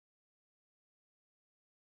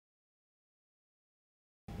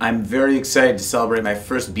I'm very excited to celebrate my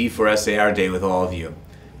first B4SAR Day with all of you.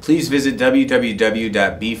 Please visit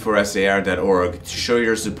www.b4sar.org to show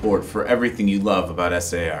your support for everything you love about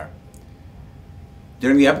SAR.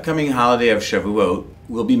 During the upcoming holiday of Shavuot,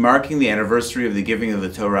 we'll be marking the anniversary of the giving of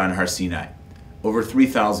the Torah on Har Sinai, over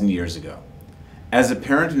 3,000 years ago. As a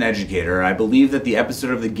parent and educator, I believe that the episode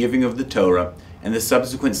of the giving of the Torah and the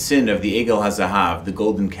subsequent sin of the Egel HaZahav, the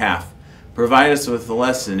golden calf, provide us with a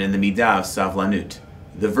lesson in the midah of savlanut,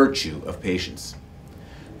 the virtue of patience.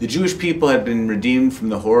 The Jewish people had been redeemed from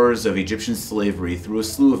the horrors of Egyptian slavery through a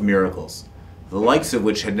slew of miracles, the likes of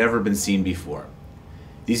which had never been seen before.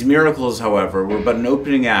 These miracles, however, were but an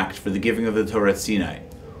opening act for the giving of the Torah at Sinai,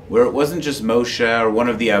 where it wasn't just Moshe or one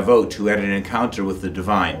of the Avot who had an encounter with the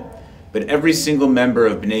divine, but every single member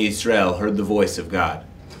of Bnei Yisrael heard the voice of God.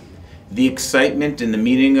 The excitement and the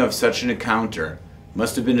meaning of such an encounter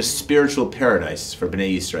must have been a spiritual paradise for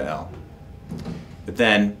Bnei Yisrael. But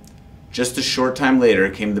then, just a short time later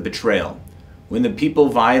came the betrayal, when the people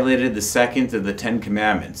violated the second of the 10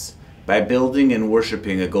 Commandments by building and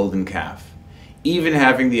worshipping a golden calf, even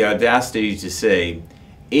having the audacity to say,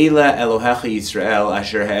 Eila Elohecha Yisrael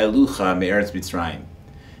asher ha'elucha me'eretz Mitzrayim.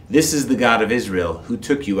 This is the God of Israel who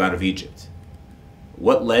took you out of Egypt.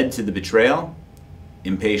 What led to the betrayal?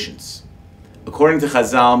 Impatience. According to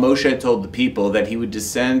Chazal, Moshe told the people that he would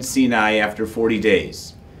descend Sinai after 40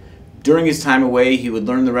 days. During his time away, he would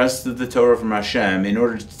learn the rest of the Torah from Hashem in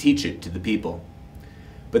order to teach it to the people.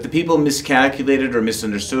 But the people miscalculated or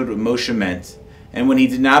misunderstood what Moshe meant, and when he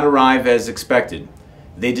did not arrive as expected,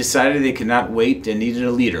 they decided they could not wait and needed a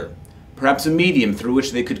leader, perhaps a medium through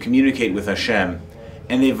which they could communicate with Hashem,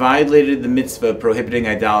 and they violated the mitzvah prohibiting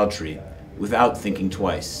idolatry without thinking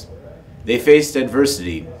twice. They faced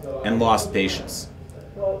adversity and lost patience.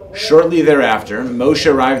 Shortly thereafter,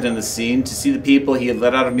 Moshe arrived on the scene to see the people he had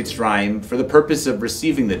led out of Mitzrayim for the purpose of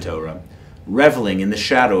receiving the Torah, reveling in the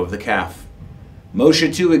shadow of the calf.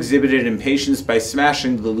 Moshe too exhibited impatience by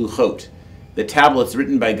smashing the luchot, the tablets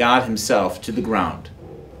written by God himself, to the ground.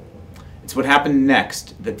 It's what happened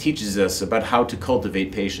next that teaches us about how to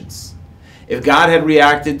cultivate patience. If God had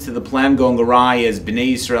reacted to the plan going awry as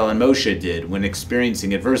Bnei Yisrael and Moshe did when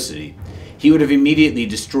experiencing adversity, he would have immediately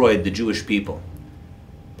destroyed the Jewish people.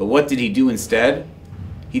 But what did he do instead?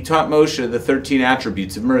 He taught Moshe the 13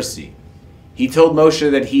 attributes of mercy. He told Moshe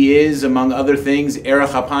that he is, among other things, erech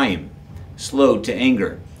hapayim, slow to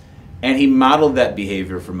anger, and he modeled that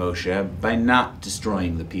behavior for Moshe by not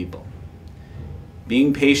destroying the people.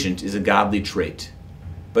 Being patient is a godly trait,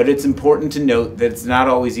 but it's important to note that it's not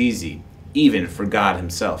always easy, even for God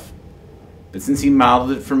himself. But since he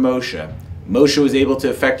modeled it for Moshe, Moshe was able to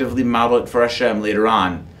effectively model it for Hashem later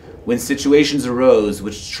on, when situations arose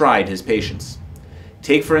which tried his patience.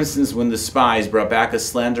 Take, for instance, when the spies brought back a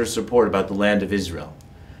slanderous report about the land of Israel,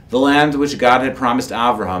 the land which God had promised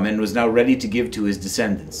Abraham and was now ready to give to his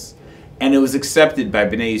descendants. And it was accepted by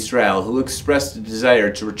Bnei Yisrael, who expressed a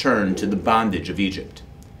desire to return to the bondage of Egypt.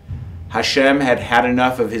 Hashem had had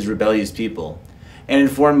enough of his rebellious people, and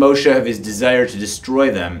informed Moshe of his desire to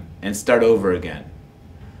destroy them and start over again.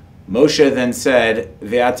 Moshe then said,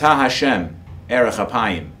 Ve'ata Hashem, erech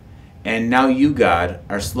hapayim, and now you, God,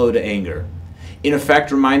 are slow to anger, in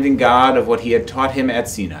effect reminding God of what he had taught him at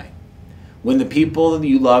Sinai. When the people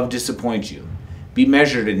you love disappoint you, be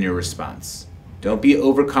measured in your response. Don't be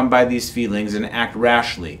overcome by these feelings and act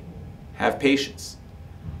rashly. Have patience.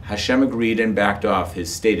 Hashem agreed and backed off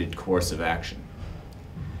his stated course of action.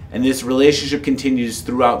 And this relationship continues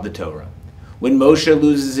throughout the Torah. When Moshe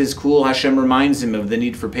loses his cool, Hashem reminds him of the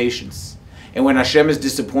need for patience. And when Hashem is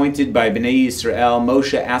disappointed by Bnei Yisrael,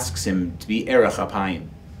 Moshe asks him to be erech hapayim.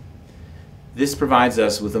 This provides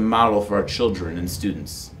us with a model for our children and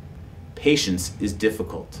students. Patience is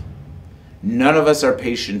difficult. None of us are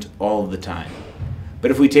patient all the time.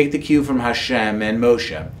 But if we take the cue from Hashem and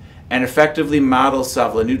Moshe and effectively model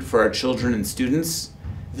savlanut for our children and students,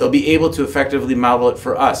 they'll be able to effectively model it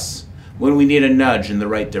for us when we need a nudge in the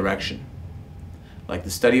right direction. Like the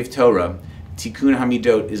study of Torah, Tikkun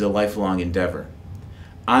Hamidot is a lifelong endeavor.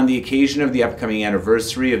 On the occasion of the upcoming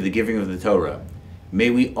anniversary of the giving of the Torah,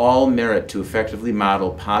 may we all merit to effectively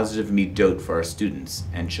model positive midot for our students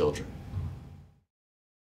and children.